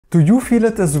Do you feel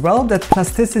it as well that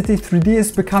Plasticity 3D is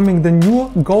becoming the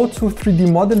new go-to 3D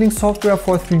modeling software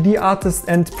for 3D artists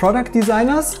and product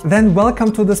designers? Then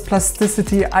welcome to this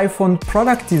Plasticity iPhone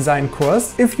product design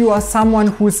course. If you are someone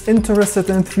who is interested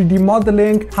in 3D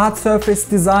modeling, hard surface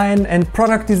design and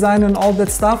product design and all that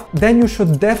stuff, then you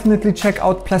should definitely check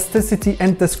out Plasticity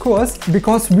and this course,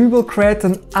 because we will create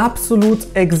an absolute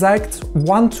exact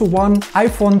one-to-one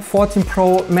iPhone 14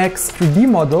 Pro Max 3D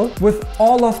model with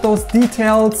all of those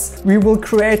details. We will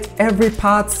create every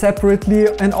part separately,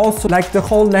 and also like the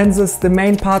whole lenses, the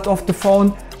main part of the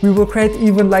phone. We will create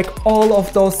even like all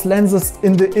of those lenses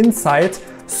in the inside.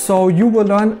 So you will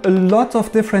learn a lot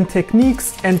of different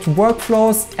techniques and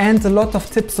workflows and a lot of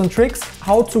tips and tricks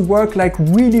how to work like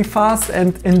really fast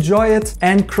and enjoy it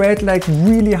and create like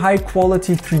really high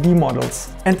quality 3D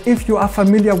models. And if you are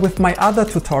familiar with my other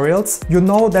tutorials, you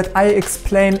know that I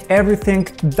explain everything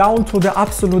down to the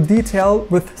absolute detail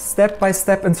with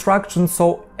step-by-step instructions,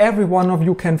 so every one of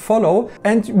you can follow.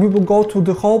 And we will go to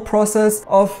the whole process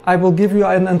of, I will give you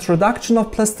an introduction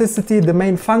of Plasticity, the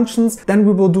main functions, then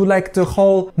we will do like the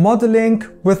whole modeling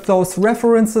with those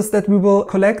references that we will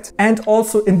collect, and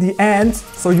also in the end,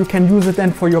 so you can use it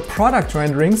then for your product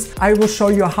renderings, I will show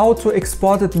you how to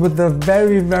export it with a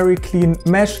very clean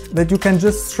mesh that you can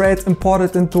just straight import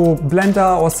it into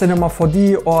Blender or Cinema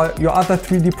 4D or your other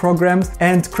 3D programs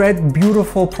and create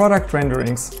beautiful product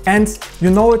renderings. And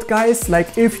you know it, guys,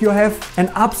 like if you have an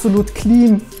absolute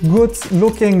clean, good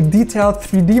looking, detailed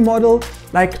 3D model,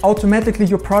 like automatically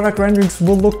your product renderings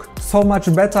will look so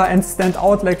much better and stand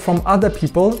out like from other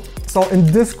people. So in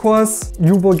this course,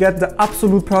 you will get the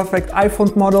absolute perfect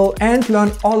iPhone model and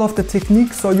learn all of the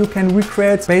techniques so you can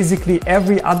recreate basically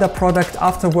every other product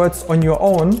afterwards on your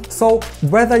own. So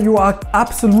whether you are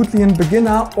absolutely a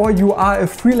beginner, or you are a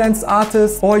freelance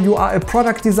artist, or you are a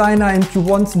product designer and you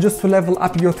want just to level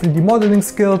up your 3D modeling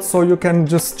skills so you can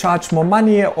just charge more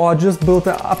money or just build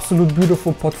an absolute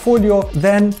beautiful portfolio,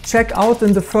 then check out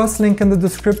in the first link in the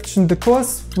description the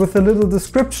course with a little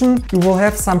description. You will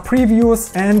have some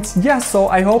previews, and yeah, so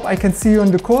I hope I can see you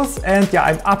in the course, and yeah,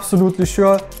 I'm absolutely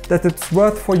sure that it's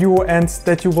worth for you and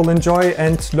that you will enjoy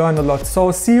and learn a lot.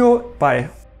 So see you, bye.